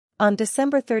On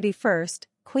December 31st,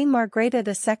 Queen Margrethe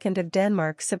II of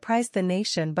Denmark surprised the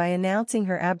nation by announcing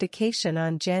her abdication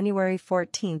on January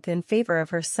 14 in favor of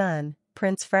her son,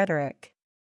 Prince Frederik.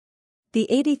 The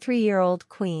 83-year-old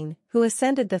queen, who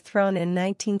ascended the throne in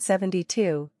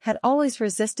 1972, had always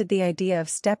resisted the idea of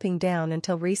stepping down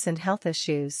until recent health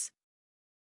issues.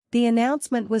 The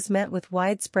announcement was met with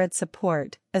widespread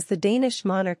support, as the Danish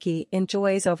monarchy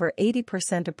enjoys over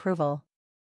 80% approval.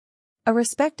 A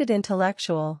respected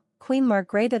intellectual, Queen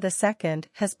Margrethe II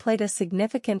has played a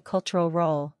significant cultural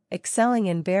role, excelling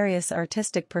in various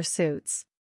artistic pursuits.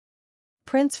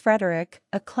 Prince Frederik,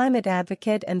 a climate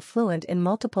advocate and fluent in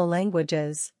multiple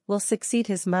languages, will succeed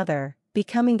his mother,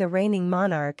 becoming the reigning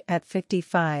monarch at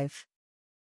 55.